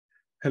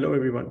Hello,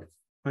 everyone.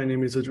 My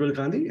name is Ujjwal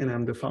Gandhi, and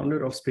I'm the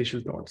founder of Spatial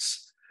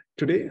Thoughts.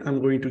 Today,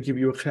 I'm going to give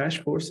you a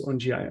crash course on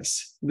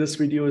GIS. This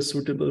video is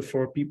suitable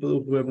for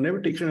people who have never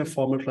taken a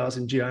formal class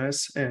in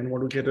GIS and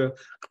want to get a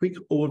quick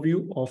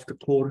overview of the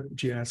core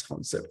GIS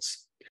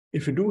concepts.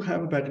 If you do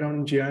have a background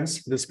in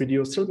GIS, this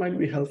video still might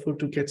be helpful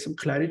to get some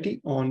clarity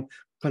on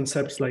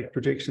concepts like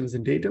projections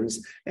and datums.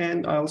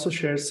 And I also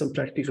share some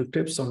practical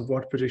tips on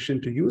what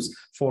projection to use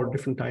for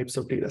different types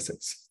of data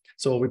sets.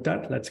 So with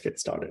that, let's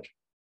get started.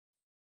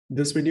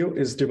 This video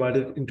is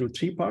divided into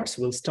three parts.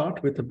 We'll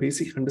start with a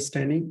basic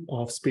understanding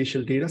of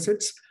spatial data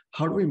sets.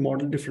 How do we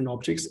model different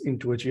objects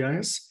into a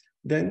GIS?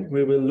 Then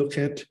we will look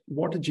at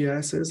what a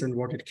GIS is and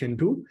what it can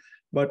do.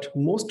 But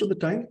most of the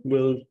time,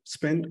 we'll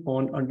spend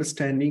on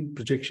understanding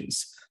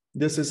projections.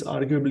 This is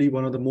arguably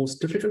one of the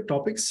most difficult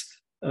topics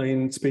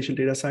in spatial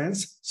data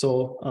science.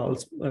 So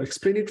I'll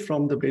explain it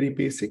from the very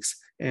basics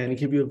and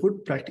give you a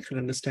good practical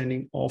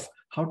understanding of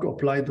how to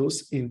apply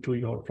those into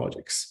your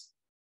projects.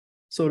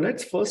 So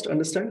let's first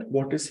understand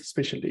what is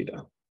spatial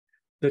data.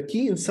 The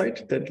key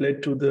insight that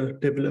led to the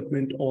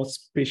development of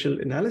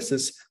spatial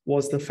analysis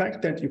was the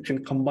fact that you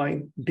can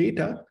combine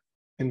data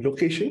and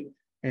location,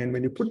 and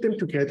when you put them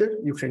together,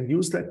 you can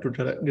use that to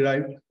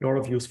derive a lot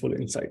of useful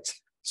insights.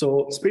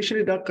 So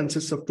spatial data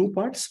consists of two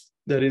parts.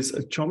 There is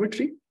a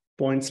geometry,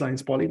 points,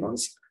 lines,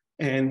 polygons,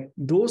 and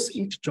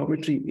each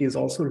geometry is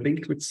also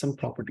linked with some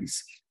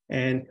properties.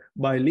 And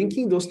by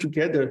linking those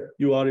together,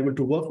 you are able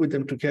to work with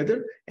them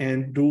together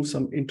and do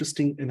some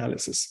interesting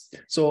analysis.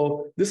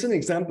 So this is an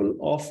example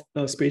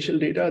of spatial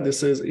data.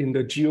 This is in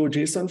the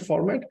GeoJSON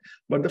format,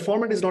 but the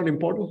format is not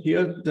important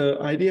here. The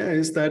idea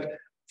is that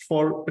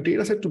for a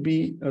data set to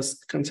be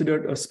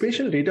considered a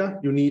spatial data,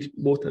 you need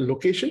both a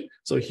location.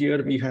 So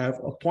here we have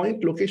a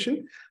point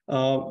location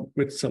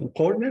with some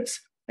coordinates,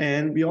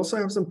 and we also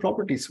have some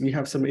properties. We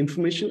have some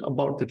information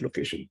about that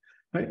location.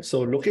 Right? So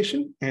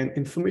location and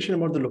information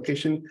about the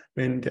location,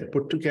 when they're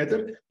put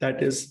together,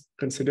 that is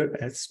considered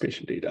as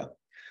spatial data.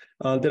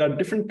 There are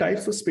different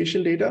types of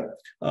spatial data.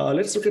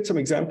 Let's look at some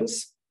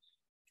examples.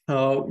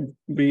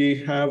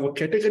 We have a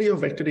category of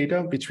vector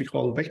data, which we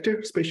call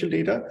vector spatial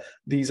data.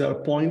 These are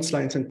points,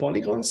 lines, and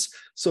polygons.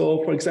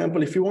 So for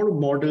example, if you want to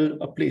model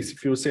a place,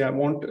 if you say, I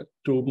want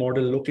to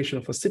model location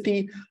of a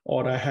city,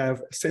 or I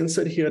have a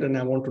sensor here and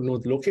I want to know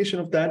the location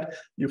of that,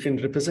 you can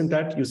represent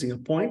that using a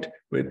point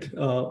with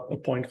a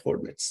point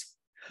coordinates.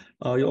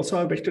 You also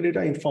have vector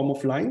data in form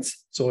of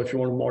lines. So if you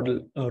want to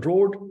model a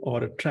road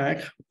or a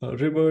track, a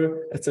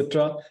river,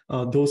 etc.,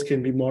 those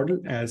can be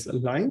modeled as a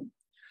line.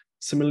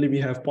 Similarly, we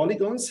have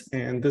polygons,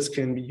 and this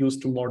can be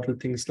used to model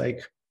things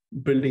like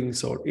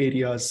buildings or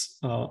areas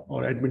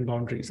or admin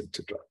boundaries,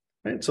 etc.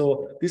 Right?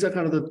 So these are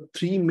kind of the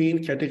three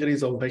main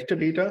categories of vector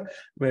data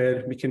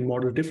where we can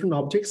model different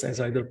objects as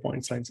either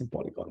points, lines, and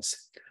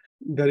polygons.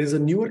 There is a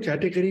newer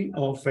category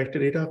of vector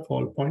data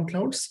called point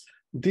clouds.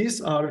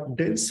 These are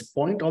dense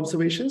point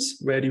observations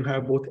where you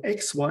have both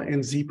X, Y,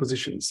 and Z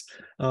positions.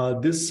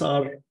 These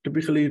are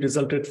typically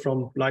resulted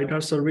from LiDAR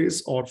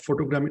surveys or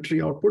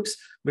photogrammetry outputs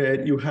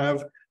where you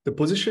have the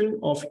position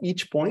of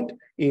each point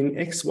in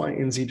X, Y,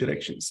 and Z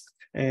directions.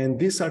 And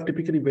these are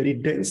typically very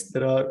dense.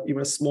 There are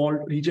even a small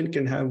region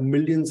can have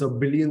millions or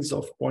billions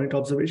of point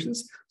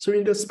observations. So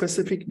in the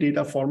specific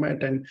data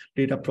format and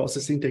data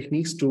processing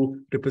techniques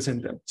to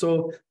represent them.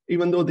 So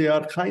even though they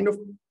are kind of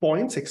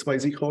points, X, Y,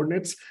 Z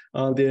coordinates,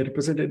 they are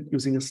represented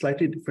using a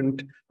slightly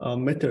different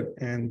method,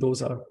 and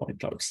those are point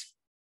clouds.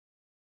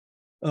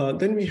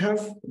 Then we have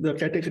the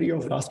category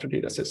of raster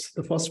datasets.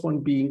 The first one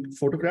being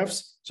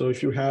photographs. So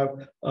if you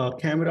have a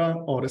camera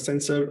or a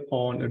sensor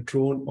on a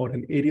drone or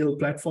an aerial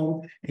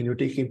platform, and you're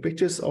taking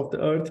pictures of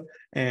the Earth,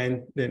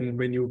 and then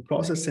when you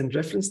process and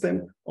reference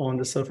them on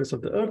the surface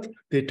of the Earth,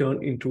 they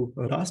turn into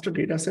a raster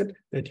dataset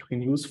that you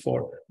can use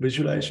for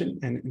visualization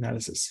and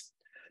analysis.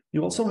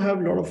 You also have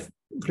a lot of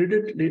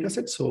gridded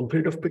datasets, so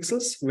grid of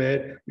pixels,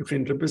 where you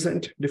can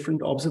represent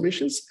different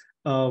observations,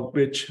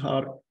 which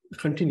are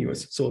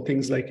continuous. So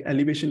things like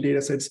elevation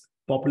datasets,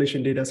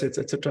 population datasets,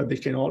 etc., they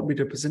can all be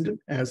represented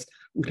as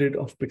grid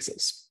of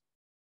pixels.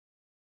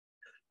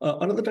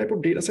 Another type of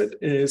dataset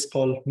is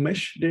called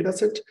mesh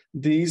dataset.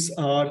 These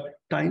are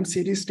time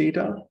series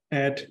data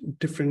at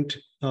different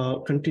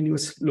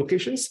continuous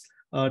locations.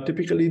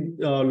 Typically,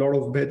 a lot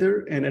of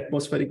weather and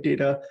atmospheric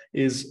data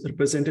is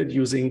represented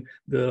using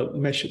the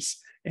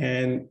meshes.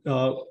 And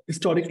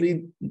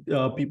historically,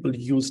 people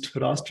used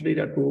raster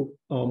data to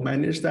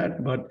manage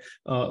that, but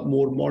a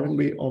more modern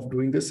way of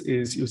doing this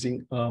is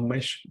using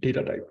mesh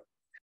data type.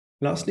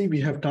 Lastly, we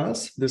have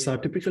tiles. These are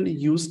typically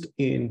used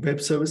in web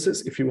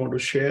services. If you want to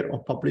share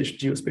or publish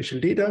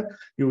geospatial data,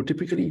 you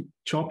typically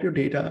chop your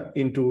data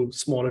into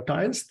smaller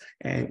tiles,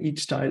 and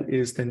each tile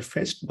is then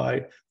fetched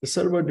by the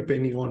server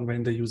depending on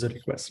when the user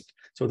requests it.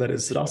 So that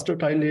is raster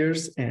tile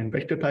layers and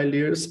vector tile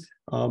layers.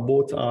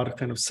 Both are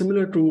kind of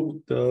similar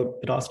to the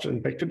raster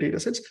and vector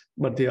datasets,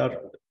 but they are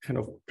kind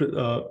of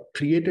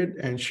created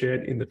and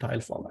shared in the tile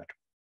format.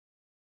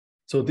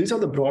 So these are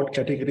the broad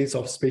categories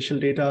of spatial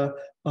data.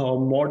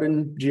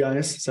 Modern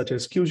GIS, such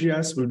as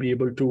QGIS, will be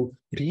able to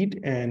read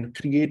and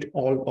create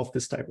all of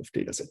this type of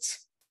data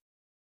sets.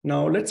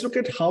 Now let's look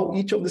at how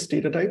each of these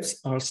data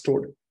types are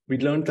stored. We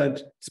learned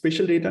that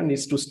spatial data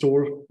needs to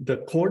store the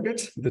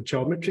coordinates, the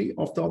geometry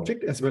of the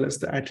object, as well as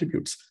the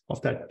attributes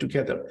of that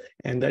together.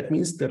 And that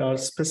means there are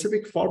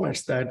specific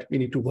formats that we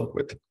need to work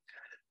with.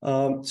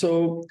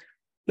 So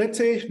let's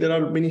say there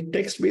are many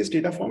text-based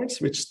data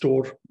formats which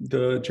store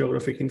the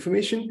geographic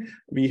information.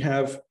 We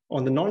have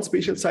on the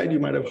non-spatial side, you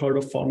might have heard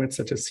of formats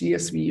such as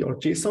CSV or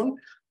JSON,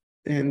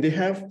 and they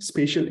have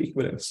spatial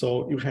equivalents.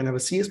 So you can have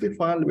a CSV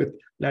file with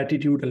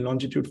latitude and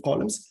longitude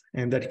columns,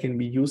 and that can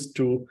be used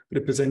to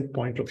represent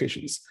point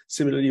locations.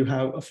 Similarly, you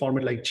have a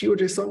format like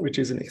GeoJSON, which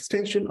is an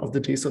extension of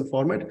the JSON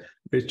format,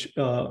 which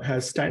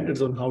has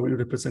standards on how you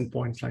represent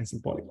points, lines,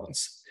 and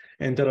polygons.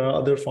 And there are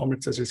other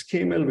formats such as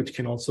KML, which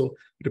can also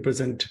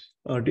represent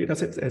data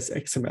sets as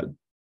XML.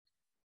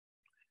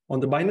 On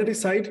the binary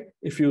side,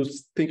 if you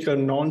think of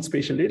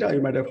non-spatial data,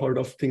 you might have heard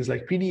of things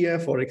like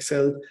PDF or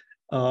Excel.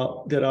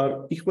 There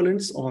are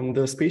equivalents on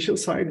the spatial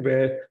side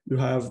where you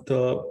have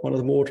one of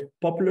the more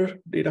popular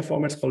data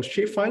formats called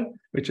shapefile,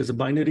 which is a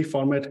binary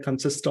format,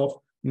 consists of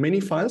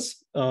many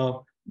files,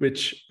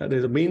 which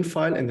there's a main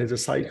file and there's a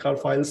sidecar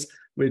files,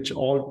 which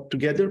all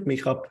together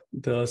make up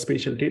the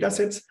spatial data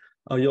sets.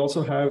 You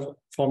also have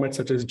formats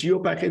such as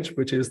GeoPackage,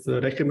 which is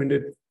the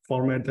recommended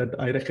format that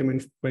I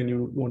recommend when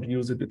you want to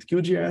use it with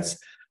QGIS,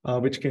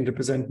 which can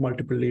represent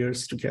multiple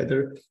layers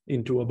together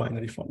into a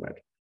binary format.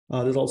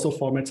 There's also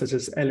formats such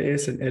as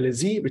LAS and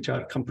LAZ, which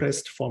are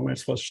compressed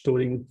formats for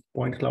storing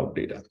point cloud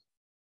data.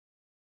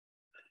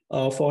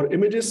 For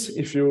images,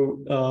 if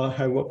you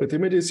have worked with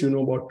images, you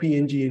know about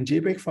PNG and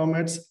JPEG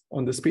formats.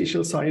 On the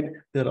spatial side,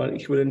 there are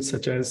equivalents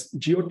such as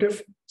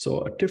GeoTIFF.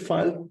 So a TIFF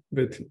file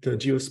with the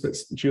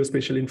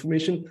geospatial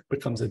information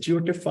becomes a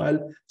GeoTIFF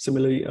file.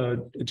 Similarly, a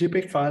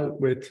JPEG file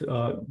with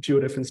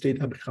georeference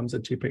data becomes a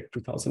JPEG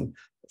 2000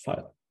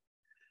 file.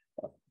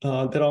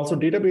 There are also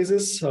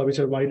databases which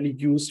are widely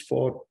used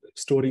for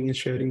storing and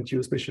sharing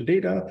geospatial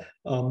data.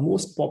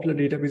 Most popular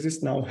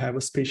databases now have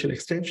a spatial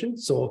extension.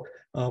 So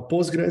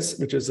Postgres,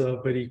 which is a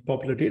very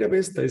popular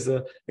database, there's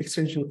an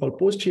extension called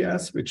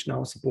PostGIS, which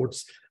now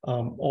supports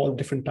all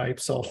different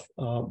types of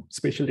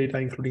spatial data,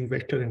 including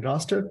vector and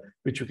raster,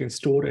 which you can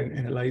store and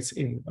analyze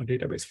in a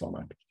database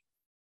format.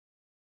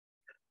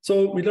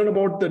 So we learned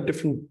about the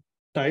different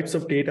types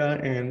of data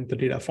and the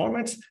data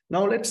formats.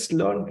 Now let's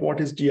learn what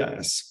is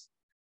GIS.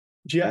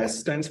 GIS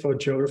stands for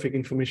Geographic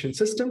Information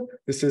System.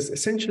 This is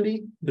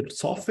essentially the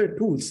software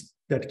tools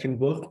that can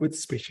work with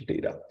spatial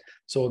data.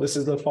 So this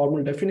is the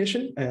formal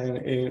definition,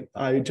 and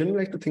I generally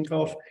like to think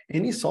of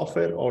any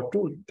software or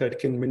tool that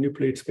can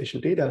manipulate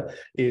spatial data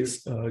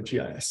is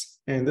GIS.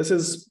 And this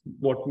is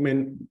what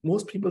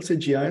most people say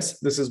GIS,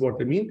 this is what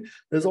they mean.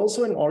 There's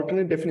also an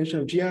alternate definition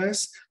of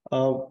GIS.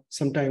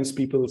 Sometimes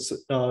people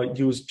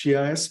use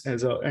GIS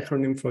as an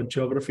acronym for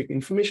Geographic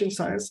Information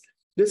Science.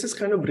 This is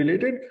kind of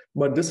related,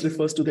 but this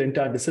refers to the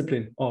entire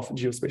discipline of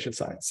geospatial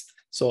science.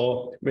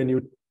 So when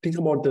you think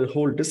about the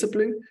whole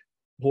discipline,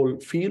 whole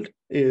field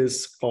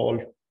is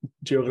called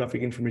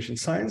Geographic Information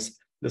Science.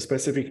 The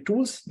specific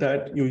tools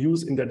that you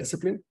use in that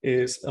discipline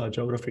is a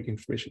Geographic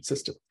Information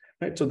System,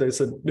 right? So there's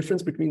a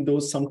difference between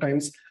those.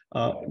 Sometimes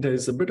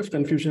there's a bit of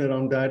confusion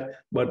around that,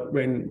 but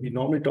when we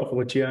normally talk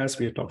about GIS,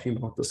 we are talking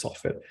about the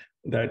software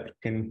that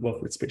can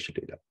work with spatial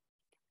data.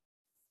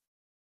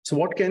 So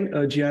what can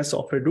a GIS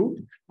software do?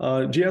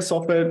 GIS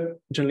software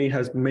generally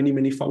has many,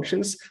 many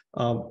functions.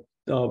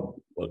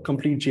 A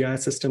complete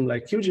GIS system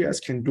like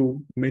QGIS can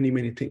do many,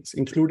 many things,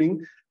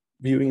 including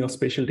viewing of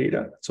spatial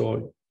data.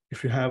 So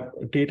if you have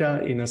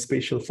data in a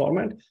spatial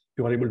format,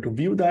 you are able to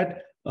view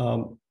that,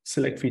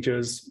 select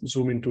features,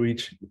 zoom into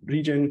each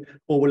region,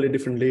 overlay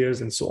different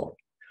layers, and so on.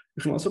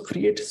 You can also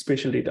create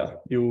spatial data.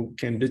 You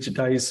can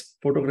digitize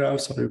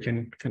photographs, or you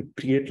can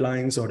create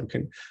lines, or you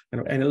can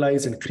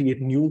analyze and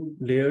create new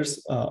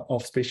layers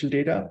of spatial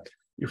data.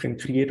 You can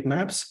create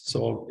maps.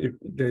 So if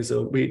there's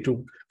a way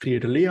to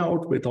create a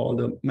layout with all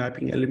the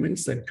mapping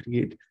elements and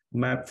create a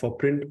map for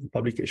print and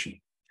publication.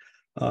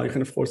 You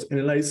can, of course,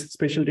 analyze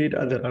spatial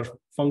data. There are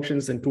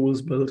functions and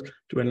tools built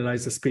to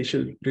analyze the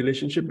spatial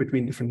relationship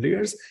between different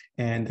layers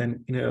and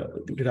then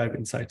derive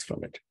insights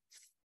from it.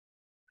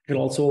 You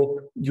can also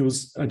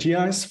use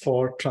GIS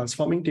for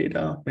transforming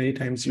data. Many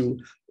times you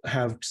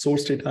have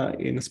source data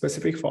in a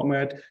specific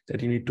format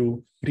that you need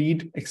to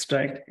read,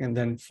 extract, and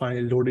then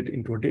finally load it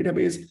into a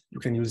database. You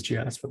can use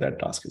GIS for that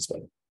task as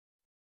well.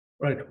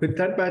 Right, with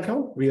that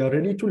background, we are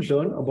ready to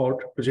learn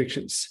about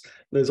projections.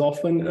 There's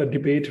often a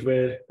debate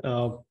where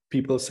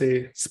people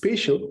say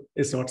spatial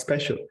is not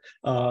special.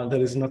 There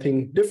is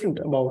nothing different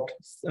about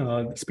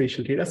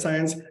spatial data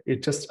science.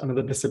 It's just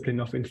another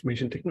discipline of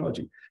information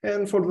technology.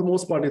 And for the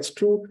most part, it's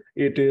true.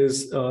 It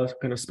is a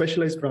kind of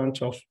specialized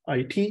branch of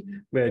IT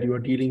where you are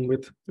dealing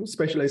with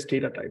specialized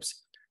data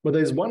types. But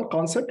there is one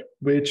concept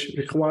which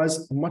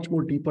requires a much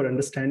more deeper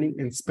understanding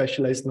and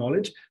specialized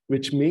knowledge,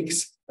 which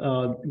makes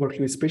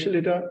working with spatial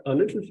data a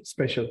little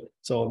special.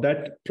 So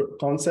that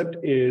concept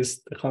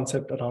is the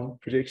concept around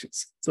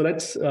projections. So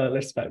let's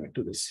dive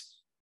into this.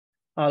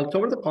 I'll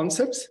cover the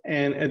concepts,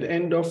 and at the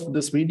end of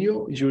this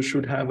video, you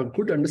should have a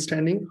good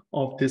understanding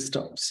of these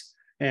terms.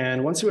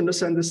 And once you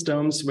understand these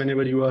terms,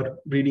 whenever you are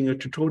reading a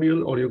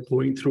tutorial or you're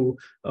going through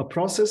a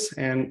process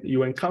and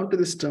you encounter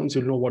these terms,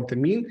 you'll know what they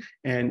mean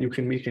and you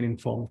can make an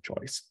informed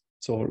choice.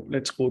 So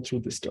let's go through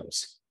these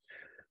terms.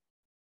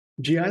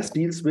 GIS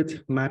deals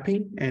with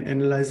mapping and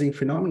analyzing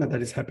phenomena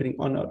that is happening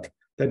on Earth.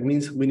 That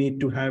means we need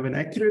to have an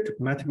accurate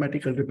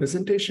mathematical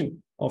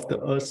representation of the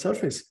Earth's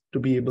surface to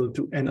be able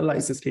to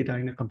analyze this data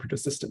in a computer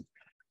system.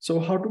 So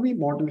how do we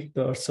model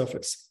the Earth's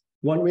surface?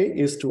 One way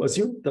is to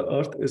assume the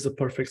Earth is a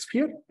perfect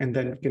sphere, and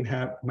then we can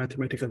have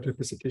mathematical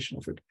representation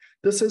of it.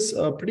 This is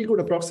a pretty good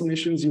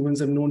approximation.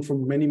 Humans have known for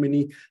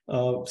many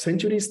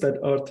centuries that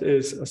Earth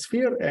is a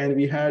sphere, and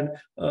we had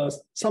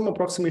some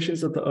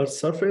approximations of the Earth's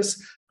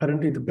surface.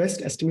 Currently, the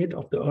best estimate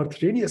of the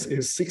Earth radius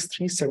is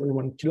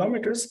 6,371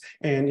 kilometers.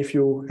 And if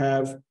you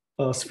have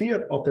a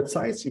sphere of that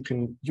size, you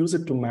can use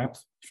it to map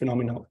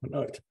phenomena on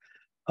Earth.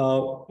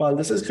 While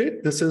this is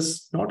great, this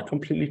is not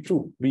completely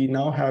true. We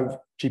now have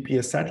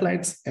GPS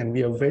satellites and we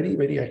have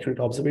very accurate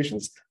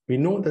observations. We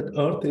know that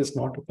Earth is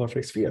not a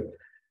perfect sphere.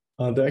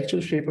 The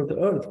actual shape of the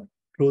Earth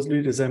closely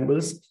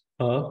resembles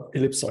an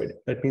ellipsoid.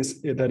 That means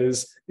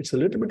it's a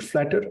little bit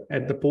flatter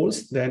at the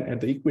poles than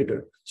at the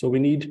equator. So we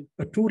need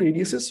two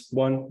radiuses,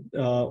 one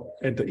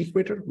at the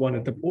equator, one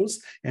at the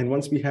poles. And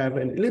once we have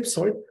an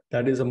ellipsoid,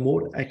 that is a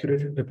more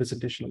accurate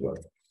representation of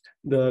Earth.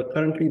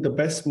 Currently, the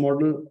best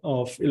model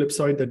of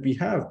ellipsoid that we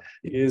have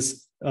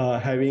is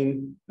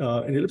having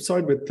an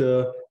ellipsoid with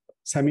the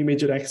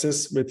semi-major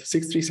axis with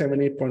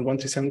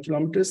 6,378.137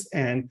 kilometers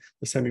and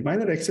the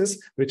semi-minor axis,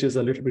 which is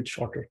a little bit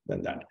shorter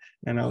than that.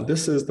 And now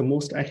this is the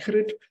most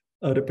accurate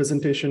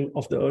representation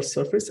of the Earth's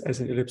surface as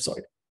an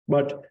ellipsoid.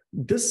 But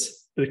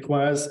this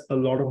requires a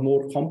lot of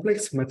more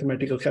complex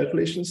mathematical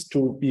calculations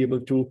to be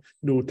able to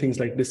do things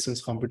like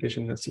distance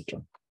computation,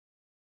 etc.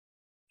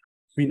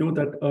 We know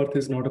that Earth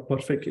is not a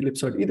perfect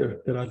ellipsoid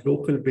either. There are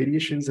local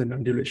variations and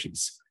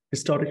undulations.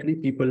 Historically,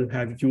 people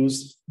have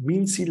used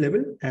mean sea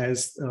level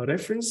as a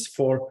reference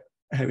for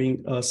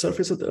having a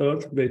surface of the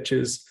Earth, which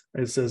is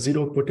a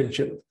zero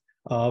potential.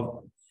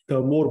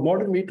 The more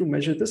modern way to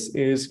measure this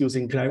is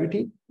using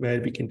gravity, where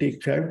we can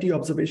take gravity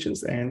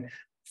observations and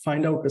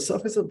find out the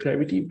surface of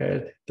gravity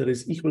where there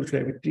is equal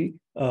gravity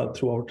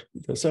throughout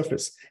the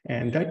surface.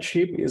 And that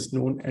shape is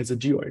known as a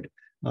geoid.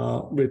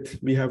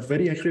 We have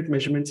very accurate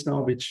measurements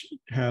now, which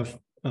have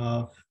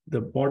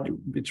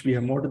we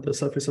have modeled the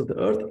surface of the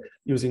Earth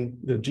using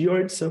the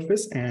geoid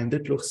surface, and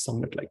it looks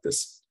somewhat like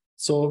this.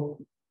 So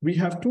we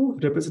have two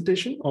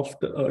representations of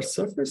the Earth's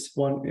surface.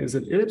 One is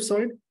an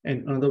ellipsoid,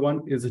 and another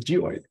one is a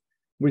geoid.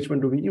 Which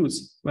one do we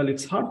use? Well,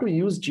 it's hard to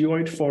use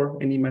geoid for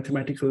any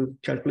mathematical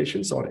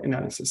calculations or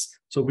analysis.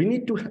 So we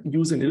need to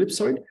use an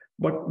ellipsoid,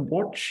 but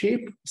what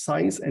shape,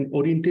 size, and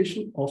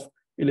orientation of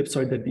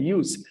ellipsoid that we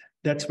use?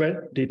 That's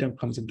where data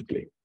comes into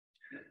play.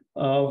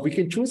 We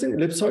can choose an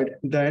ellipsoid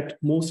that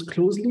most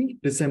closely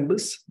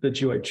resembles the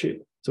geoid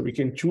shape. So we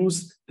can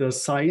choose the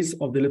size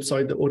of the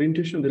ellipsoid, the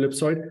orientation of the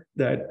ellipsoid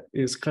that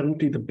is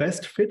currently the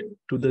best fit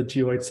to the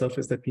geoid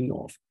surface that we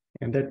know of.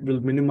 And that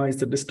will minimize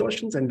the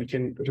distortions, and we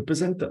can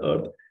represent the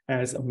Earth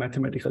as a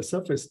mathematical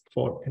surface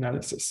for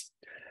analysis.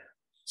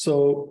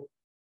 So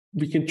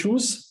we can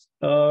choose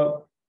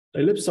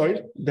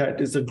ellipsoid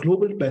that is a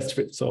global best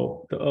fit.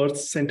 So the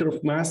Earth's center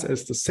of mass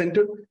is the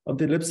center of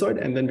the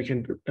ellipsoid, and then we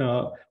can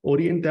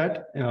orient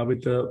that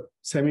with the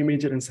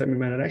semi-major and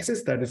semi-minor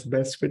axis that is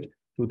best fit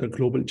to the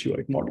global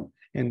geoid model.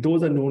 And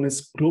those are known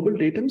as global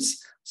datums.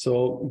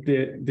 So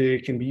they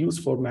can be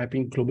used for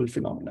mapping global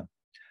phenomena.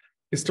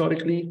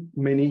 Historically,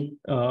 many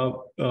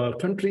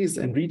countries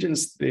and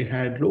regions, they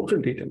had local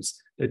datums.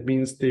 That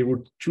means they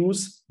would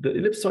choose the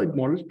ellipsoid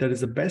model that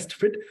is the best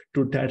fit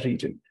to that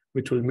region,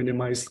 which will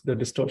minimize the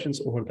distortions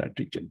over that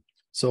region.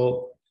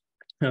 So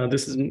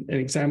this is an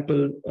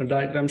example, a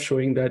diagram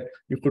showing that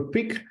you could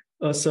pick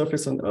a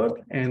surface on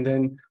Earth and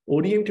then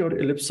orient your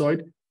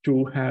ellipsoid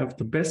to have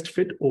the best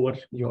fit over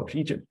your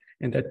region.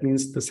 And that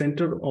means the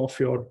center of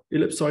your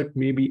ellipsoid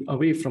may be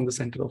away from the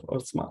center of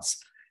Earth's mass.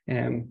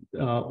 And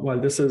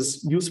while this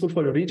is useful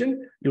for a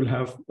region, you'll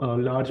have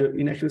larger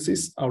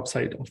inaccuracies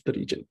outside of the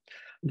region.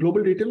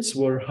 Global datums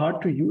were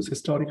hard to use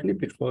historically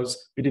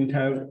because we didn't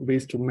have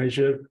ways to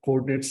measure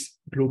coordinates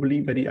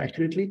globally very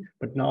accurately.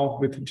 But now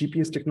with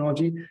GPS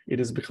technology, it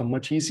has become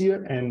much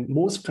easier. And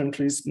most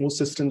countries, most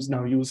systems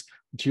now use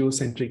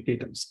geocentric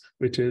datums,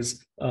 which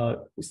is a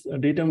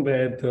datum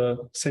where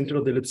the center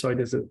of the ellipsoid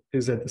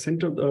is at the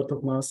center of the Earth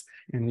of mass,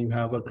 and you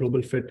have a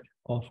global fit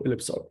of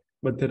ellipsoid.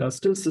 But there are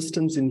still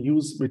systems in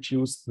use which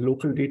use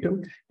local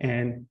datum,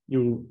 and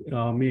you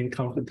may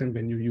encounter them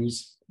when you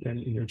use them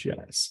in your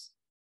GIS.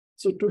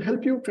 So to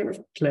help you kind of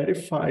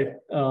clarify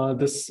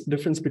this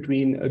difference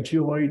between a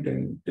geoid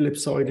and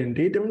ellipsoid and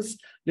datums,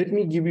 let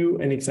me give you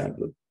an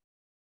example.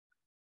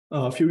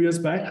 A few years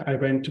back, I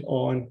went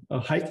on a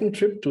hiking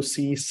trip to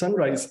see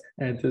sunrise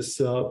at this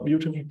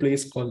beautiful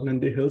place called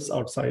Nandi Hills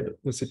outside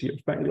the city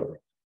of Bangalore.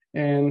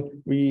 And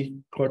we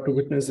got to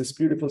witness this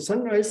beautiful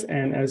sunrise.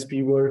 And as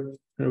we were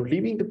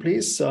leaving the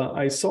place,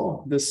 I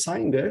saw this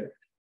sign there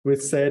which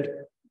said,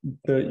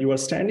 you are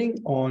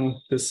standing on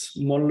this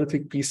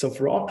monolithic piece of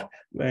rock,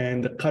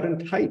 and the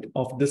current height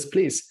of this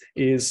place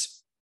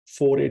is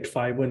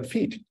 4,851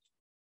 feet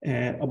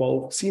and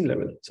above sea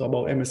level. So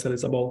above MSL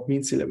is above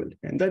mean sea level.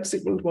 And that's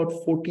equal to about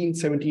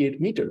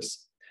 1478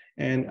 meters.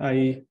 And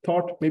I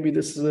thought maybe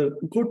this is a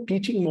good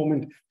teaching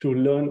moment to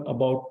learn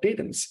about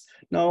datums.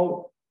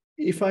 Now,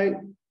 if I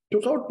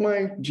took out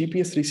my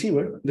GPS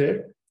receiver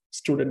there,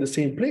 stood at the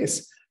same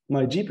place,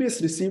 my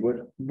GPS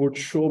receiver would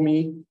show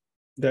me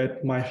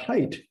that my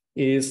height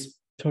is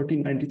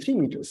 1393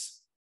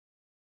 meters.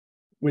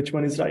 Which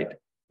one is right?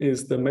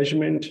 Is the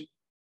measurement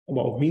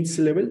above mean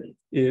sea level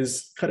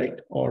is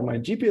correct, or my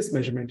GPS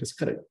measurement is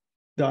correct?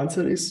 The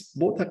answer is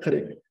both are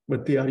correct,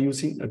 but they are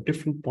using a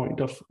different point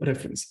of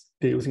reference.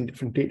 They're using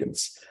different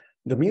datums.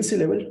 The mean sea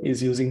level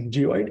is using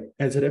geoid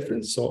as a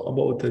reference. So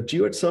above the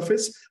geoid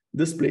surface,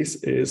 this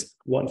place is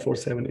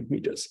 1478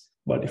 meters.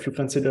 But if you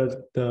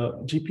consider the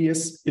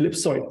GPS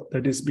ellipsoid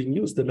that is being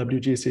used, the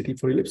WGS84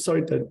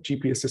 ellipsoid that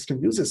GPS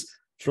system uses,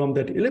 from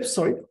that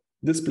ellipsoid,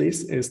 this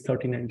place is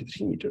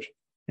 1393 meters.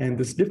 And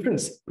this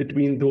difference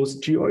between those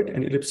geoid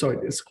and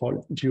ellipsoid is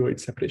called geoid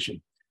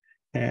separation.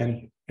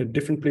 And at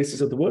different places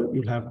of the world,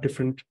 you'll have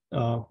different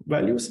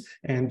values.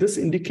 And this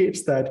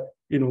indicates that,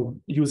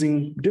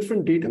 using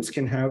different datums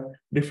can have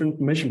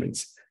different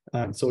measurements.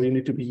 So you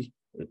need to be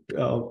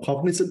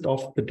cognizant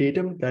of the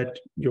datum that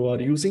you are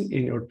using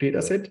in your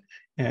data set.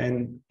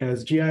 And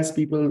as GIS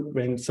people,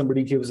 when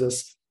somebody gives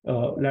us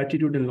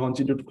latitude and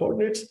longitude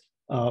coordinates,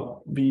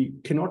 we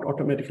cannot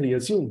automatically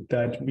assume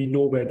that we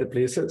know where the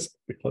place is,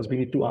 because we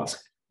need to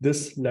ask,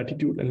 this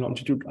latitude and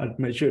longitude are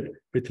measured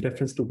with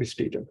reference to which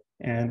datum.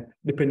 And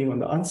depending on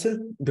the answer,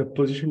 the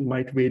position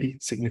might vary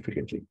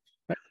significantly.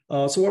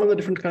 So what are the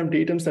different kind of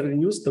datums that are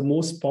used? The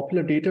most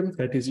popular datum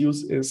that is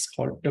used is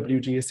called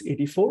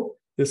WGS84.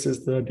 This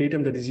is the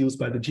datum that is used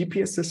by the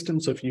GPS system.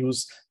 So if you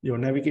use your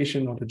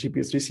navigation or the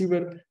GPS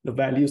receiver, the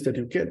values that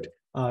you get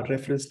are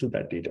reference to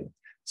that datum.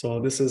 So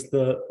this is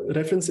the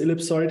reference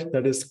ellipsoid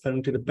that is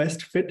currently the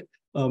best fit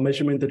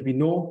measurement that we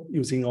know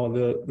using all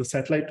the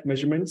satellite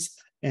measurements.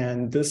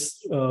 And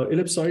this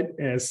ellipsoid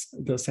has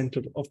the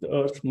center of the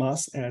Earth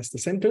mass as the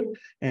center,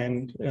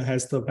 and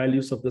has the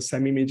values of the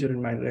semi-major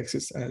and minor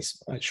axis as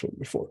I showed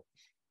before.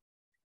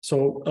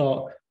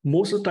 So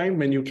most of the time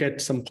when you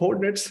get some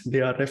coordinates,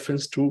 they are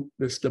referenced to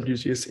this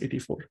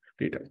WGS84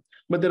 datum.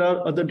 But there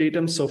are other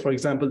datums. So for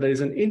example, there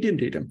is an Indian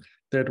datum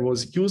that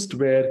was used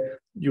where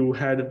you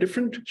had a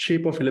different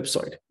shape of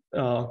ellipsoid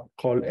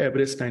called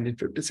Everest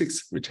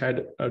 1956, which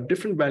had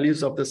different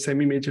values of the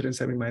semi-major and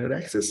semi-minor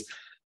axis.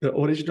 The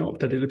origin of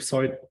that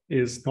ellipsoid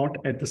is not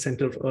at the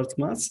center of Earth's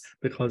mass,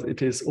 because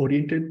it is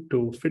oriented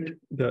to fit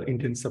the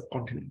Indian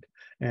subcontinent.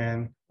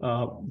 And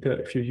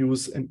if you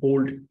use an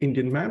old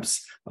Indian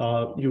maps,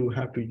 you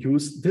have to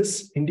use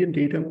this Indian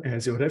datum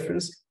as your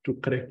reference to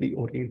correctly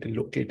orient and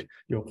locate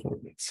your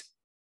coordinates.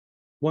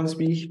 Once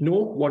we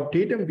know what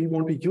datum we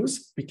want to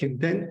use, we can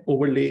then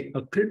overlay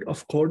a grid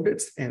of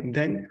coordinates, and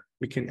then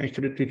we can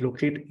accurately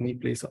locate any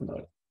place on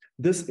Earth.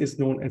 This is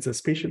known as a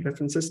spatial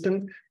reference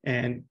system,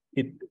 and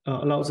it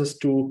allows us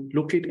to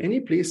locate any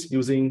place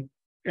using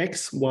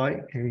X, Y,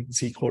 and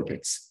Z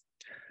coordinates.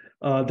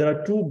 There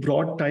are two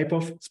broad types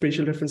of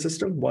spatial reference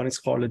system. One is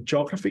called a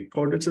geographic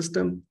coordinate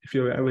system. If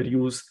you ever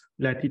use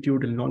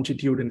latitude and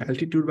longitude and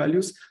altitude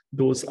values,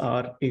 those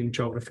are in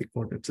geographic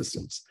coordinate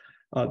systems.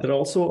 There are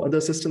also other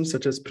systems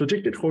such as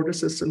projected coordinate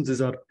systems.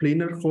 These are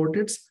planar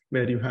coordinates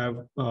where you have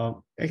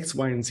X,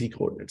 Y, and Z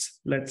coordinates.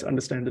 Let's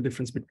understand the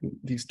difference between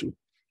these two.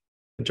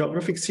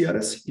 Geographic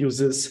CRS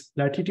uses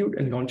latitude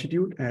and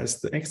longitude as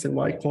the X and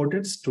Y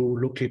coordinates to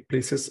locate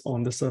places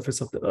on the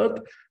surface of the Earth.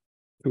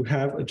 To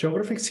have a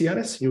geographic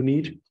CRS, you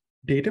need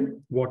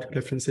datum. What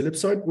reference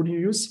ellipsoid would you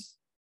use?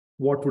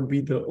 What would be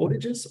the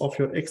origins of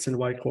your X and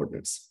Y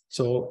coordinates?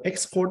 So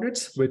X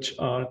coordinates, which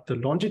are the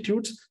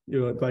longitudes,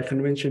 by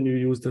convention, you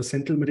use the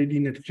central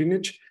meridian at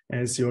Greenwich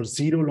as your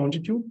 0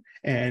 longitude.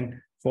 And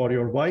for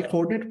your Y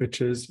coordinate, which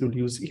is, you'll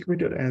use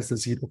equator as the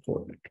 0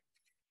 coordinate.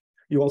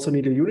 You also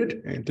need a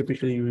unit, and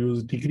typically you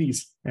use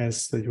degrees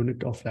as the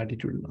unit of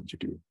latitude and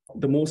longitude.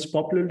 The most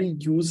popularly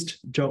used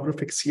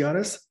geographic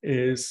CRS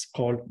is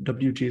called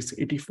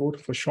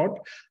WGS84 for short.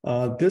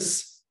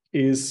 This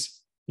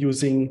is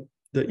using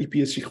the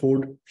EPSG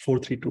code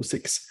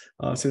 4326.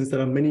 Since there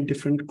are many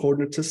different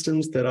coordinate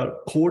systems, there are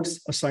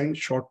codes assigned,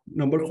 short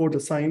number codes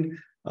assigned,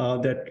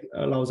 that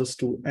allows us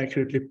to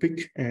accurately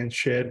pick and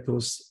share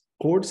those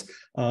codes.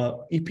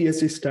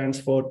 EPSG stands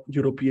for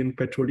European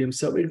Petroleum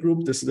Survey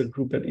Group. This is a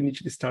group that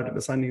initially started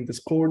assigning these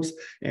codes,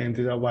 and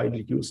they are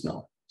widely used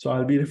now. So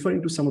I'll be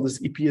referring to some of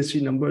these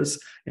EPSG numbers,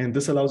 and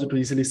this allows you to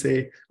easily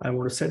say, I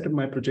want to set up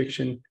my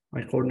projection,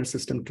 my coordinate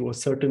system to a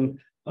certain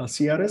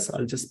CRS,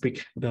 I'll just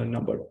pick the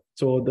number.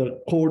 So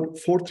the code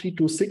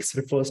 4326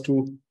 refers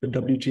to the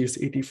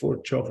WGS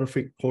 84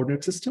 geographic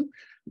coordinate system,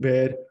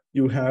 where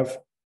you have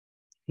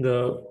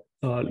the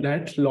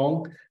lat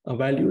long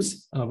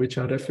values, which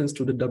are referenced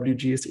to the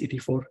WGS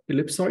 84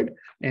 ellipsoid,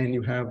 and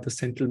you have the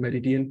central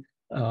meridian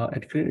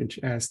at Greenwich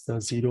as the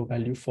 0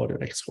 value for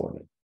your x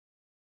coordinate.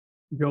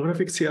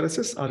 Geographic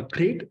CRSs are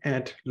great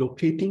at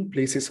locating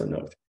places on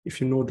Earth.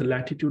 If you know the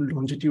latitude,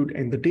 longitude,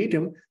 and the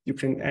datum, you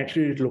can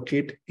accurately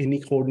locate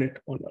any coordinate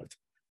on Earth.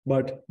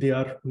 But they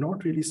are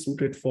not really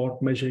suited for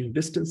measuring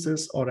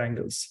distances or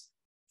angles.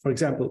 For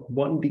example,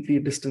 1 degree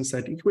distance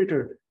at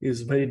equator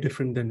is very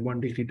different than 1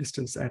 degree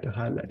distance at a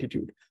higher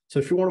latitude. So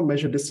if you want to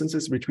measure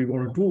distances, which we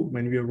want to do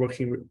when we are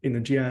working in a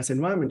GIS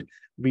environment,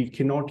 we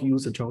cannot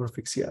use a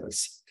geographic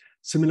CRS.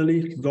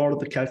 Similarly, a lot of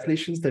the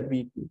calculations that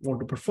we want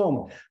to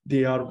perform,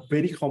 they are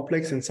very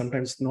complex and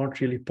sometimes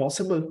not really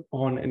possible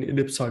on an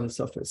ellipsoidal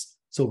surface.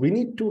 So we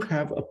need to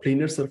have a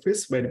planar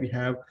surface where we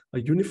have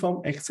a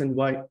uniform X and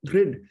Y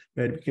grid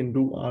where we can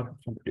do our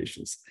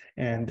computations.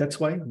 And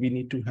that's why we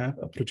need to have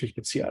a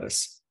projected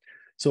CRS.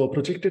 So a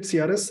projected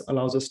CRS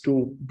allows us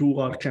to do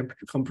our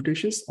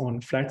computations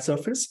on flat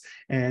surface,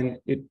 and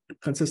it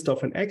consists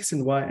of an X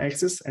and Y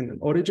axis and an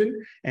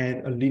origin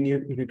and a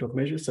linear unit of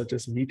measure such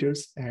as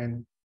meters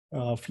and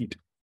feet.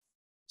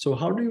 So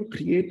how do you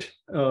create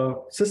a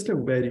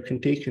system where you can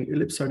take an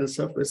ellipsoidal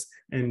surface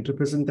and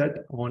represent that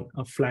on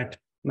a flat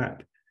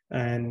map?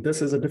 And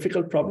this is a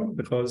difficult problem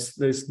because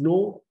there is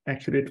no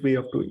accurate way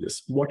of doing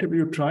this. Whatever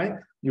you try,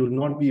 you will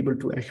not be able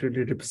to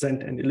accurately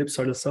represent an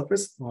ellipsoidal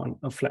surface on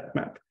a flat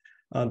map.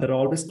 There are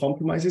always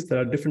compromises. There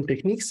are different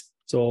techniques.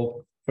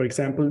 So for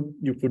example,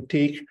 you could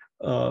take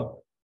the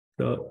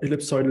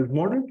ellipsoidal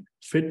model,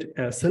 fit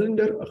a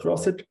cylinder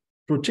across it,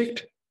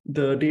 project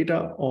the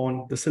data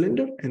on the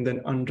cylinder, and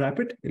then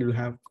unwrap it. It will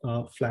have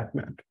a flat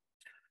map.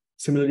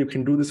 Similarly, you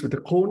can do this with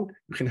a cone.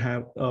 You can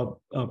have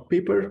a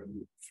paper,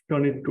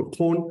 turn it into a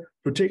cone,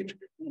 project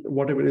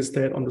whatever is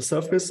there on the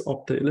surface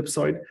of the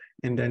ellipsoid,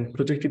 and then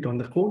project it on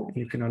the cone, and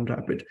you can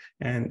unwrap it,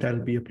 and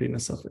that'll be a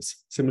planar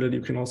surface. Similarly,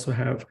 you can also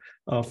have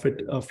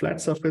fit a flat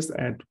surface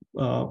at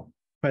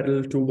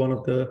parallel to one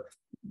of the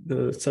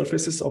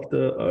surfaces of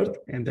the Earth,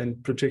 and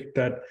then project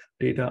that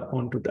data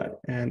onto that.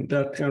 And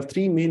there are kind of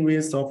 3 main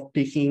ways of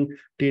taking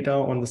data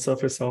on the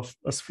surface of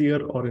a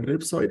sphere or an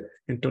ellipsoid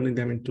and turning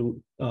them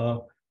into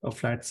a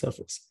flat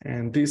surface.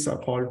 And these are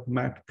called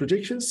map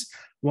projections.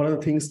 One of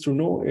the things to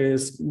know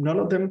is none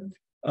of them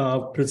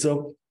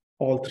preserve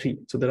all 3.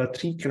 So there are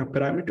 3 kind of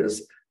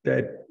parameters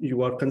that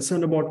you are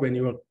concerned about when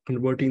you are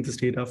converting this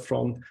data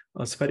from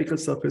a spherical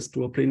surface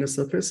to a planar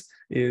surface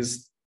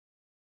is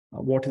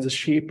what is the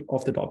shape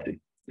of that object.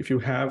 If you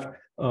have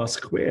a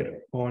square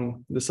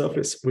on the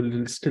surface,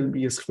 will it still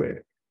be a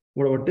square?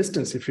 What about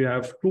distance? If you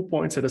have 2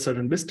 points at a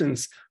certain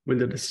distance, will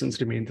the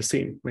distance remain the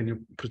same when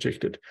you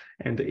project it?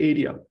 And the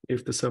area,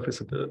 if the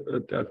surface of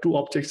the 2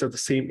 objects are the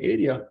same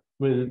area,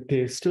 will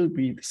they still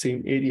be the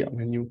same area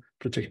when you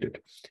project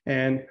it?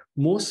 And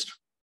most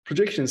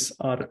projections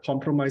are a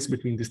compromise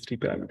between these 3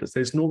 parameters.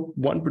 There's no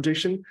one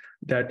projection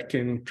that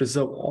can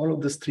preserve all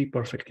of these 3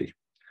 perfectly.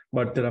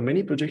 But there are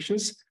many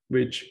projections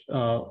which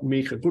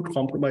make a good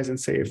compromise and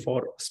say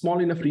for a small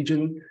enough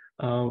region,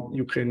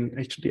 you can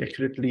actually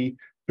accurately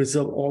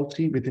preserve all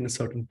 3 within a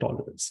certain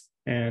tolerance.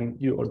 And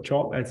your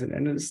job as an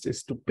analyst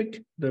is to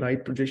pick the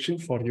right projection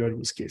for your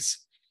use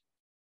case.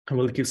 I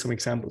will give some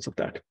examples of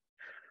that.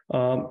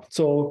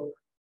 So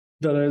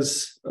there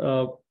is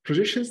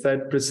projections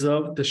that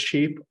preserve the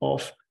shape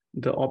of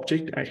the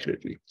object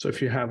accurately. So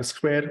if you have a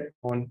square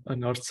on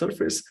an Earth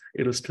surface,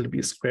 it will still be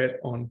a square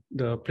on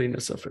the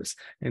planar surface.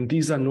 And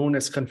these are known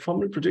as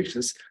conformal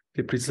projections.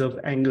 They preserve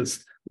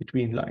angles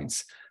between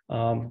lines.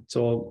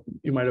 So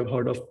you might have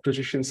heard of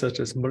projections such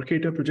as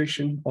Mercator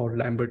projection or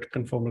Lambert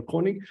conformal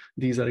coning.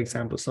 These are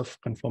examples of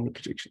conformal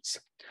projections.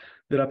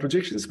 There are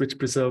projections which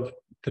preserve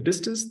the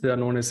distance. They are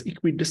known as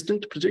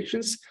equidistant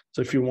projections.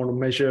 So if you want to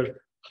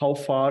measure how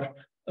far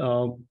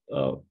a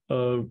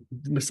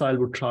missile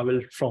would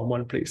travel from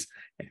one place,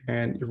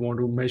 and you want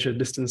to measure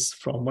distance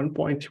from one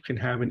point, you can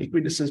have an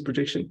equidistance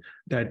projection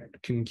that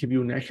can give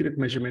you an accurate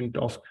measurement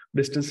of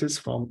distances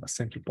from a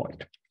central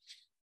point.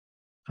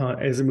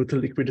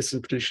 Azimuthal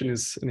equidistance projection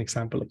is an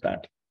example of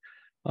that.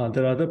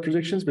 There are other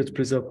projections which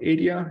preserve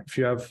area. If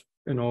you have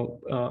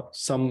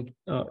some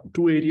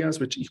 2 areas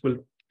which equal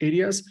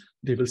areas,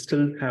 they will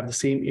still have the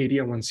same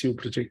area once you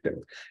project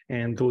them.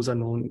 And those are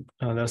known,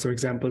 there are some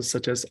examples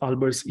such as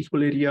Albert's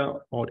equal area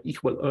or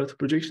equal Earth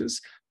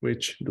projections,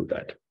 which do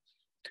that.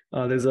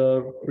 There's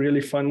a really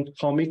fun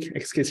comic,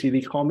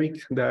 XKCD comic,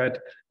 that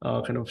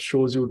kind of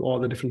shows you all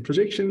the different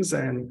projections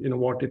and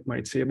what it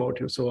might say about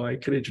you. So I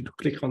encourage you to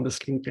click on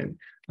this link and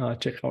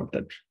check out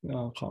that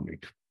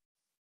comic.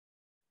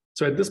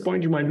 So at this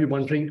point, you might be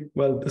wondering,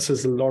 well, this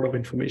is a lot of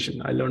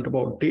information. I learned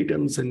about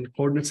datums and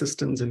coordinate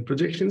systems and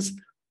projections.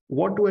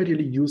 What do I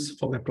really use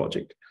for my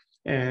project?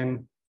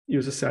 And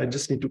users say, I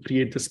just need to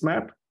create this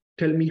map.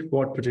 Tell me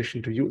what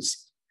projection to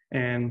use.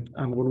 And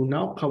I'm going to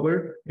now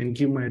cover and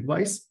give my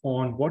advice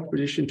on what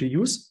projection to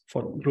use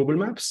for global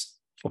maps,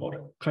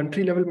 for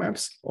country level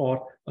maps,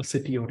 or a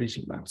city or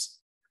region maps.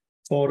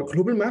 For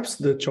global maps,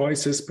 the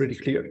choice is pretty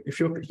clear. If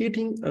you're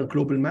creating a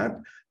global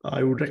map,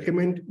 I would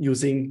recommend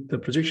using the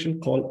projection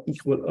called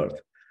Equal Earth.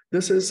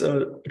 This is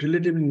a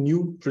relatively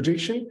new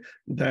projection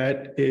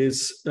that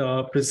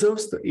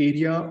preserves the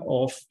area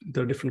of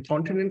the different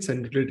continents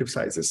and relative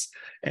sizes.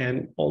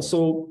 And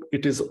also,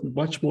 it is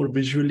much more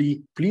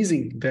visually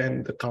pleasing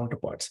than the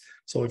counterparts.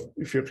 So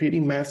if you're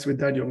creating maps with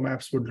that, your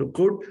maps would look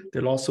good.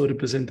 They'll also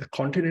represent the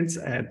continents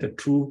at the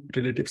true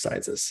relative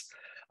sizes.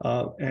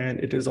 And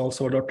it is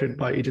also adopted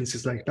by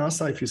agencies like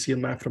NASA. If you see a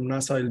map from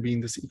NASA, it'll be in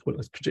this Equal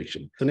Earth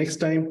projection. The next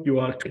time you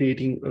are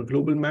creating a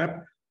global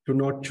map, do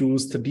not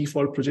choose the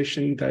default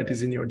projection that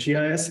is in your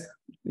GIS.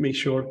 Make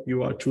sure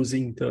you are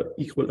choosing the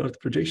Equal Earth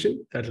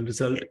projection that will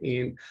result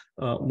in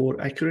a more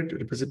accurate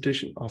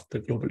representation of the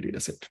global data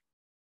set.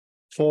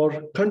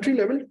 For country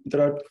level,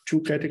 there are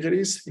two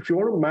categories. If you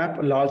want to map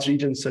a large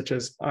region, such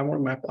as I want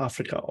to map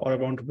Africa or I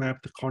want to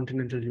map the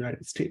continental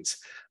United States,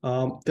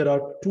 there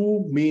are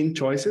two main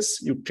choices.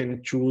 You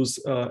can choose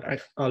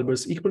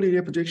Albers equal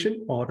area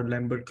projection or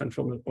Lambert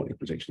conformal conic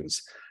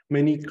projections.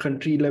 Many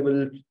country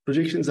level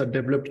projections are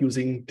developed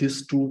using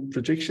these two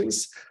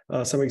projections.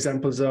 Some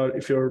examples are,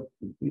 if you're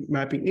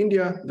mapping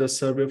India, the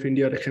Survey of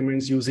India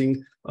recommends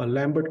using a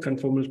Lambert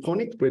conformal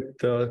conic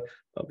with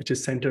which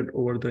is centered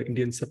over the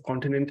Indian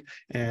subcontinent.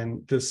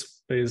 And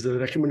this is a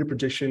recommended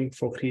projection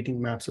for creating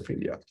maps of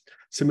India.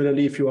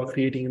 Similarly, if you are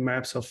creating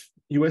maps of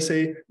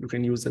USA, you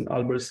can use an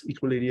Albers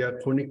equal area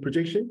conic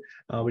projection,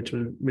 which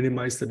will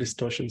minimize the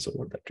distortions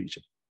over that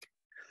region.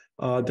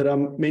 There are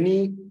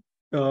many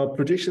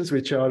projections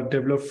which are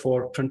developed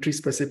for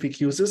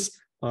country-specific uses.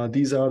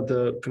 These are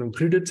the kind of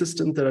gridded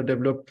systems that are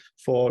developed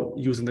for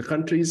use in the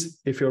countries.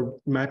 If you're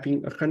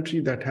mapping a country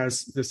that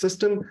has the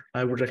system,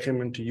 I would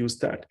recommend to use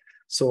that.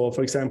 So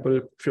for example,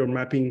 if you're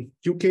mapping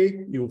UK,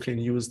 you can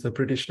use the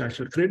British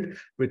National Grid,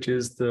 which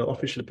is the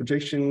official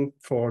projection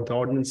for the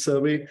Ordnance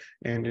Survey,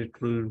 and it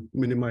will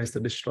minimize the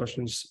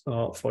distortions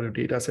for your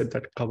data set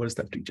that covers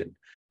that region.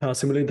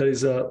 Similarly, there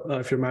is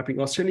if you're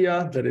mapping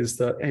Australia, there is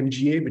the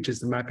MGA, which is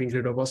the mapping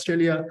grid of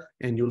Australia,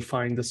 and you'll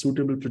find the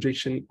suitable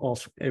projection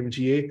of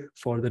MGA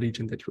for the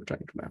region that you're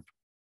trying to map.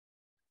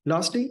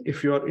 Lastly,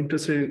 if you are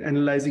interested in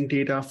analyzing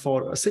data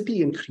for a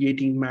city and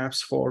creating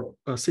maps for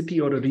a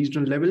city or a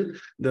regional level,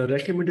 the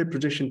recommended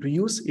projection to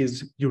use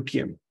is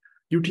UTM.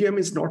 UTM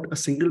is not a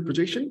single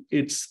projection.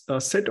 It's a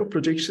set of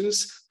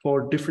projections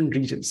for different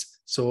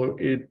regions. So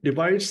it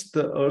divides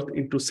the Earth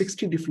into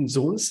 60 different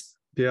zones.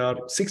 There are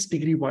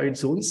 6-degree wide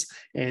zones,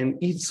 and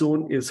each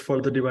zone is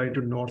further divided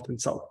to north and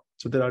south.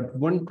 So there are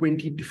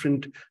 120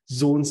 different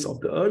zones of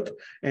the Earth,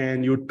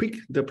 and you would pick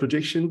the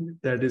projection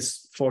that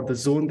is for the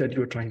zone that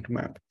you're trying to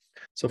map.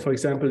 So for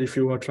example, if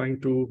you are trying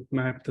to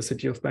map the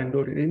city of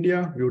Bangalore in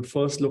India, you would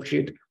first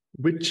locate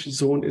which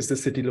zone is the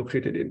city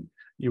located in.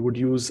 You would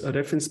use a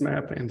reference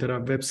map, and there are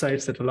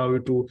websites that allow you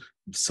to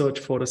search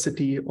for a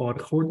city or a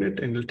coordinate,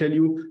 and it'll tell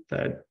you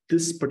that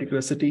this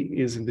particular city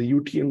is in the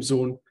UTM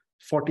zone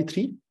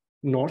 43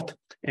 north,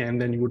 and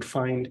then you would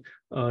find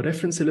a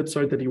reference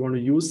ellipsoid that you want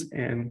to use,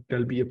 and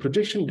there'll be a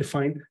projection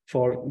defined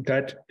for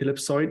that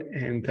ellipsoid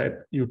and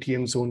that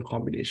UTM zone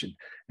combination.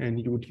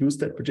 And you would use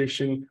that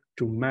projection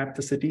to map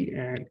the city,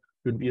 and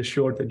you'd be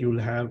assured that you'll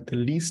have the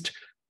least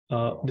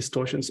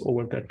distortions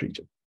over that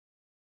region.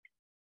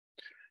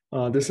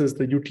 This is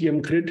the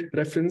UTM grid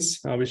reference,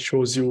 which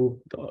shows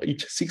you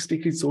each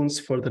 6-degree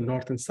zones for the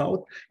north and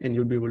south, and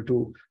you'll be able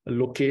to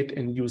locate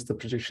and use the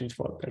projections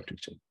for that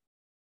region.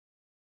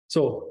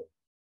 So,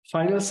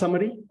 final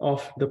summary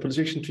of the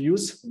projection to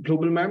use: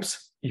 global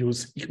maps,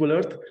 use Equal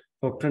Earth.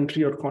 For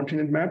country or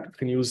continent map, you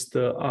can use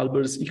the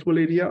Albers equal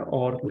area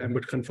or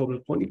Lambert conformal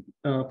conic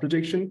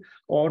projection,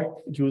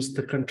 or use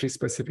the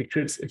country-specific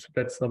grids if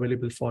that's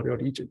available for your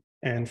region.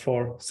 And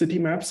for city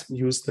maps,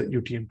 use the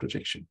UTM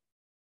projection.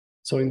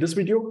 So in this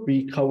video,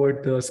 we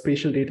covered the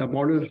spatial data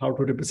model, how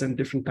to represent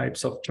different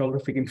types of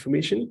geographic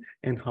information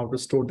and how to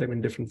store them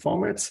in different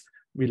formats.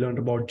 We learned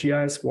about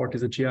GIS, what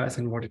is a GIS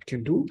and what it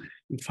can do.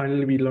 And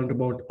finally, we learned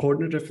about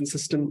coordinate reference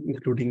system,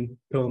 including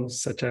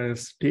terms such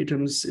as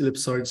datums,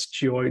 ellipsoids,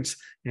 geoids,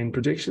 and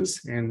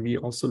projections. And we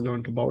also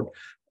learned about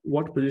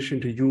what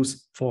position to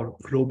use for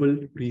global,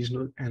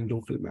 regional, and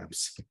local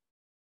maps.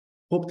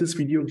 Hope this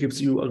video gives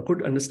you a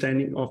good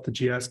understanding of the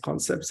GIS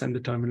concepts and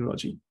the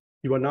terminology.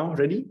 You are now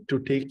ready to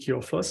take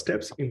your first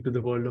steps into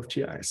the world of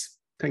GIS.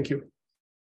 Thank you.